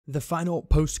The final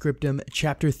Postscriptum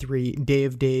Chapter 3 Day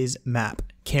of Days map,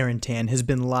 Carentan, has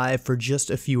been live for just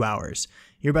a few hours.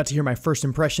 You're about to hear my first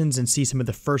impressions and see some of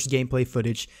the first gameplay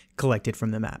footage collected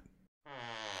from the map.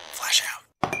 Flash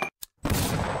out.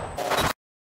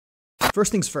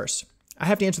 First things first, I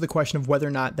have to answer the question of whether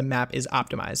or not the map is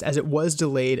optimized, as it was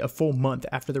delayed a full month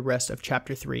after the rest of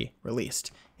Chapter 3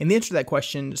 released. And the answer to that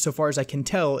question, so far as I can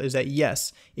tell, is that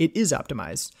yes, it is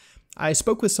optimized. I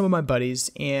spoke with some of my buddies,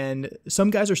 and some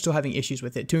guys are still having issues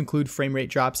with it, to include frame rate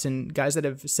drops and guys that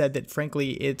have said that,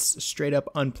 frankly, it's straight up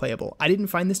unplayable. I didn't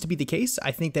find this to be the case.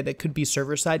 I think that it could be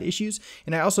server-side issues,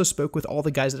 and I also spoke with all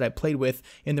the guys that I played with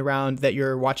in the round that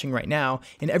you're watching right now,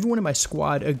 and everyone in my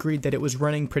squad agreed that it was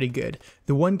running pretty good.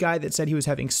 The one guy that said he was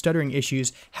having stuttering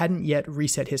issues hadn't yet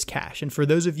reset his cache, and for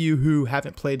those of you who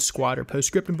haven't played Squad or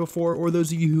Postscriptum before, or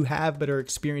those of you who have but are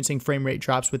experiencing frame rate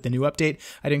drops with the new update,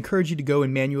 I'd encourage you to go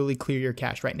and manually clear your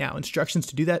cache right now. Instructions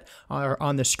to do that are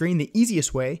on the screen. The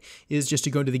easiest way is just to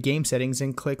go to the game settings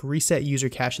and click reset user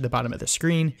cache at the bottom of the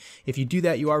screen. If you do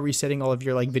that, you are resetting all of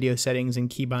your video settings and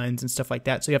keybinds and stuff like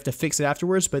that, so you have to fix it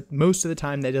afterwards, but most of the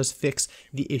time that does fix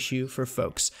the issue for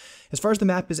folks. As far as the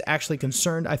map is actually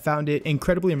concerned, I found it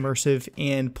incredibly immersive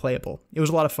and playable. It was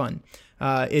a lot of fun.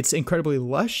 It's incredibly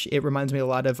lush. It reminds me a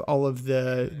lot of all of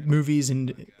the movies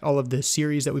and all of the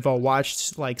series that we've all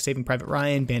watched, like Saving Private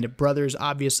Ryan, Band of Brothers,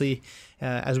 obviously.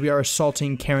 As we are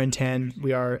assaulting Carentan,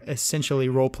 we are essentially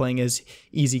role-playing as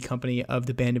Easy Company of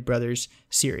the Band of Brothers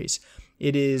series.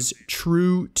 It is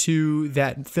true to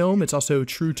that film. It's also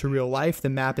true to real life. The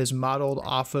map is modeled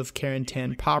off of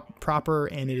Carentan proper,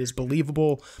 and it is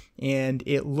believable, and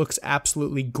it looks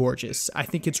absolutely gorgeous. I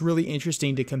think it's really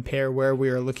interesting to compare where we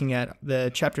are looking at the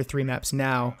Chapter 3 maps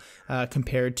now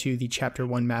compared to the Chapter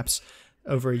 1 maps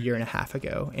over a year and a half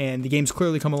ago. And the game's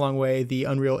clearly come a long way. The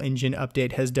Unreal Engine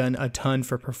update has done a ton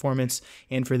for performance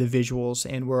and for the visuals,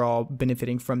 and we're all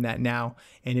benefiting from that now.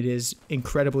 And it is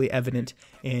incredibly evident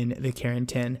in the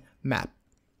Carentan map.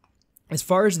 As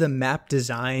far as the map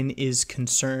design is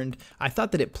concerned, I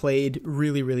thought that it played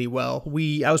really, really well.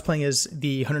 I was playing as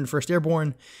the 101st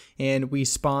Airborne, and we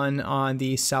spawn on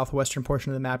the southwestern portion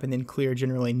of the map and then clear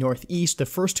generally northeast. The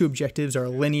first two objectives are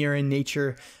linear in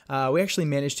nature. We actually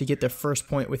managed to get the first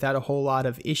point without a whole lot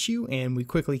of issue, and we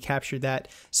quickly captured that.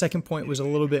 Second point was a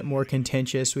little bit more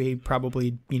contentious. We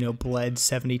probably, bled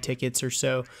 70 tickets or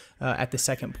so at the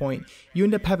second point. You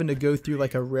end up having to go through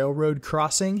like a railroad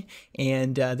crossing,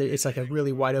 and it's like a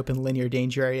really wide open linear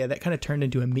danger area that kind of turned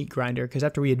into a meat grinder, because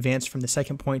after we advanced from the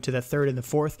second point to the third and the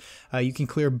fourth, you can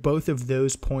clear both of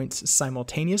those points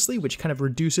simultaneously, which kind of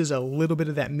reduces a little bit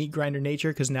of that meat grinder nature,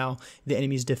 because now the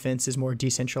enemy's defense is more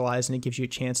decentralized, and it gives you a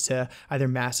chance to either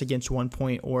mass against one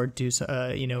point or do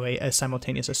a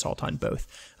simultaneous assault on both.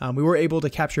 We were able to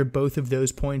capture both of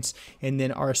those points, and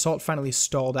then our assault finally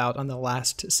stalled out on the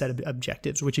last set of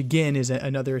objectives, which again is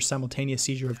another simultaneous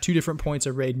seizure of two different points,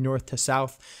 a raid north to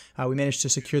south. We managed to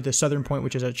secure the southern point,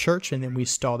 which is a church, and then we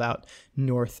stalled out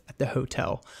north at the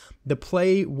hotel. The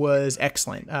play was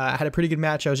excellent. I had a pretty good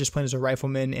match. I was just playing as a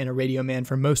rifleman and a radio man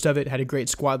for most of it. Had a great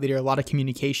squad leader, a lot of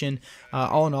communication.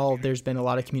 All in all, there's been a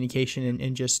lot of communication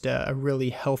and just a really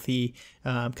healthy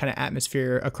kind of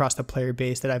atmosphere across the player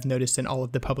base that I've noticed in all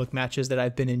of the public matches that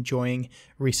I've been enjoying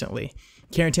recently.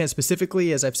 Carentan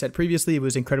specifically, as I've said previously,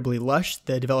 was incredibly lush.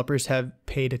 The developers have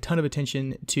paid a ton of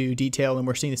attention to detail, and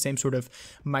we're seeing the same sort of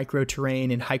micro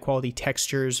terrain and high quality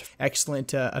textures,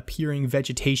 excellent appearing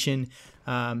vegetation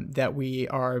that we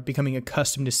are becoming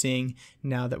accustomed to seeing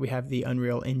now that we have the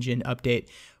Unreal Engine update.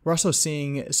 We're also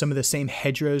seeing some of the same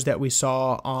hedgerows that we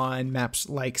saw on maps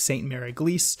like St.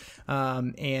 Mary-Glees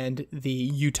and the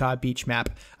Utah Beach map.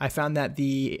 I found that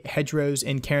the hedgerows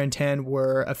in Carentan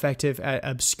were effective at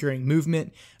obscuring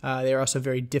movement. They are also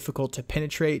very difficult to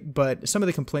penetrate, but some of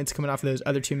the complaints coming off of those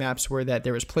other two maps were that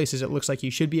there was places it looks like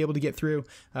you should be able to get through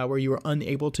where you were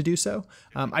unable to do so.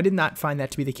 I did not find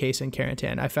that to be the case in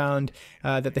Carentan. I found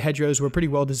that the hedgerows were pretty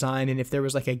well designed, and if there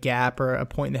was like a gap or a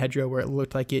point in the hedgerow where it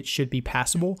looked like it should be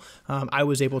passable, I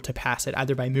was able to pass it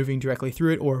either by moving directly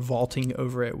through it or vaulting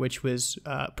over it, which was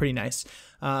pretty nice.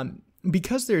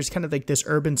 Because there's kind of like this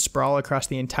urban sprawl across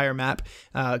the entire map,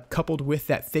 coupled with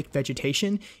that thick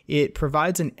vegetation, it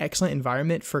provides an excellent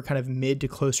environment for kind of mid to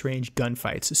close range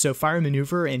gunfights. So fire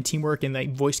maneuver and teamwork and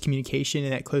like voice communication in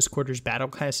that close quarters battle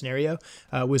kind of scenario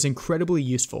was incredibly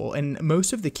useful. And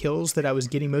most of the kills that I was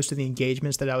getting, most of the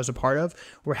engagements that I was a part of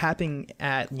were happening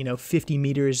at 50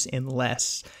 meters and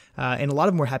less. and a lot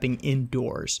of them were happening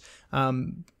indoors.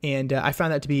 I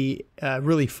found that to be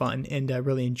really fun and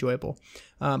really enjoyable.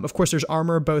 Of course, there's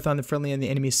armor both on the friendly and the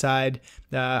enemy side.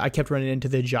 I kept running into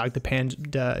the Jog de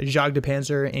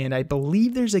Panzer, and I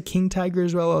believe there's a King Tiger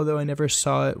as well, although I never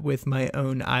saw it with my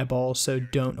own eyeballs, so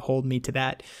don't hold me to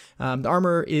that. The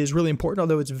armor is really important,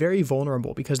 although it's very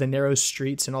vulnerable because the narrow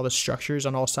streets and all the structures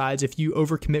on all sides. If you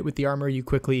overcommit with the armor, you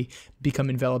quickly become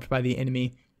enveloped by the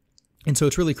enemy. And so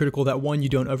it's really critical that, one, you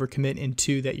don't overcommit, and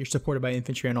two, that you're supported by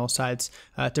infantry on all sides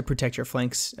to protect your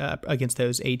flanks against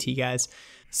those AT guys.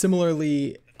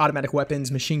 Similarly, automatic weapons,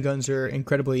 machine guns are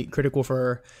incredibly critical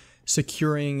for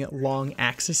securing long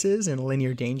axes in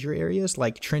linear danger areas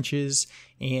like trenches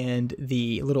and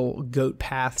the little goat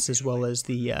paths, as well as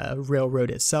the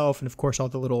railroad itself, and of course all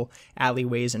the little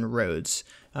alleyways and roads.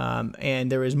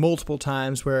 And there was multiple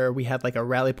times where we had like a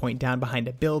rally point down behind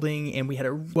a building, and we had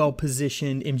a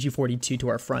well-positioned MG42 to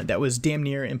our front that was damn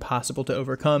near impossible to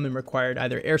overcome and required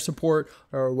either air support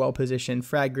or a well-positioned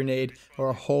frag grenade or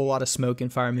a whole lot of smoke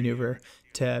and fire maneuver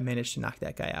to manage to knock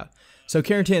that guy out. So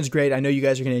Carentan is great. I know you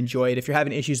guys are going to enjoy it. If you're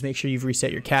having issues, make sure you've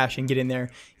reset your cache and get in there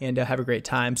and have a great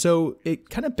time. So it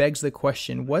kind of begs the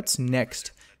question, what's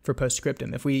next for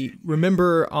Postscriptum? If we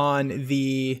remember on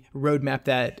the roadmap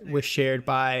that was shared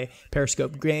by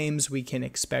Periscope Games, we can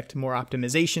expect more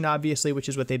optimization, obviously, which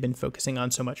is what they've been focusing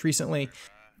on so much recently.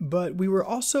 But we were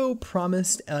also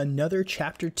promised another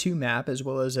Chapter 2 map, as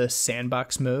well as a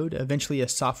sandbox mode, eventually a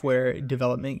software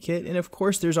development kit, and of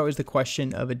course there's always the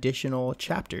question of additional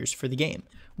chapters for the game.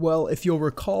 Well, if you'll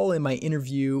recall in my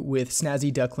interview with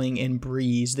Snazzy Duckling and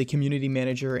Breeze, the community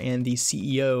manager and the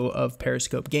CEO of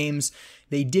Periscope Games,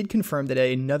 they did confirm that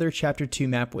another Chapter 2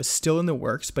 map was still in the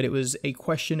works, but it was a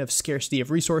question of scarcity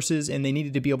of resources, and they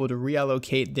needed to be able to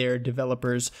reallocate their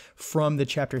developers from the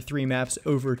Chapter 3 maps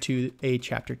over to a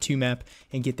Chapter 2 map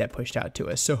and get that pushed out to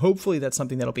us. So hopefully that's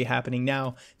something that'll be happening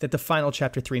now that the final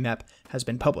Chapter 3 map has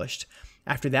been published.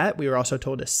 After that, we were also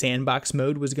told a sandbox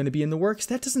mode was going to be in the works.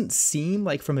 That doesn't seem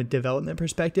like, from a development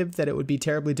perspective, that it would be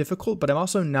terribly difficult, but I'm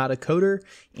also not a coder,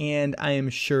 and I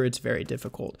am sure it's very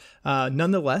difficult.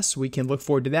 Nonetheless, we can look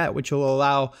forward to that, which will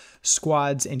allow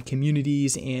squads and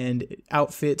communities and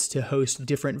outfits to host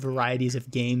different varieties of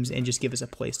games and just give us a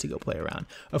place to go play around.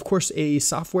 Of course, a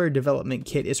software development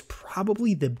kit is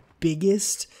probably the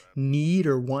biggest need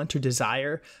or want or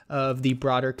desire of the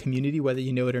broader community, whether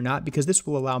you know it or not, because this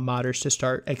will allow modders to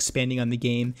start expanding on the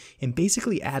game and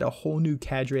basically add a whole new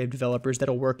cadre of developers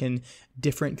that'll work in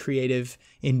different creative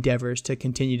endeavors to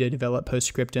continue to develop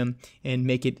Postscriptum and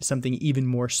make it something even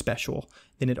more special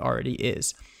than it already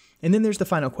is. And then there's the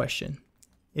final question.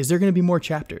 Is there going to be more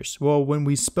chapters? Well, when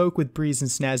we spoke with Breeze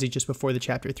and Snazzy just before the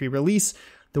Chapter 3 release,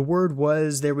 the word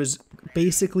was there was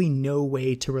basically no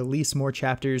way to release more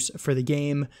chapters for the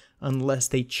game unless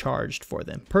they charged for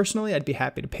them. Personally, I'd be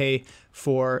happy to pay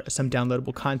for some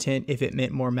downloadable content if it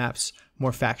meant more maps,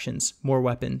 more factions, more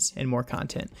weapons, and more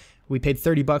content. We paid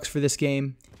 $30 for this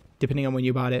game, depending on when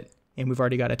you bought it, and we've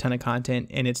already got a ton of content,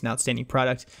 and it's an outstanding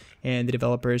product, and the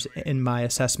developers, in my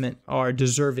assessment, are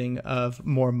deserving of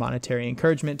more monetary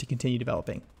encouragement to continue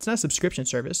developing. It's not a subscription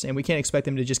service, and we can't expect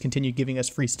them to just continue giving us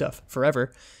free stuff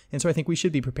forever, and so I think we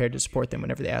should be prepared to support them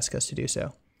whenever they ask us to do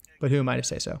so. But who am I to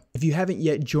say so? If you haven't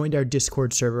yet joined our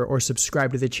Discord server or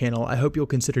subscribed to the channel, I hope you'll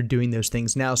consider doing those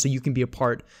things now so you can be a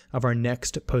part of our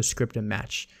next Postscriptum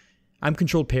match. I'm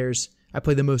Controlled Pairs. I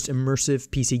play the most immersive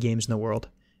PC games in the world.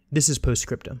 This is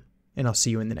Postscriptum, and I'll see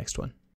you in the next one.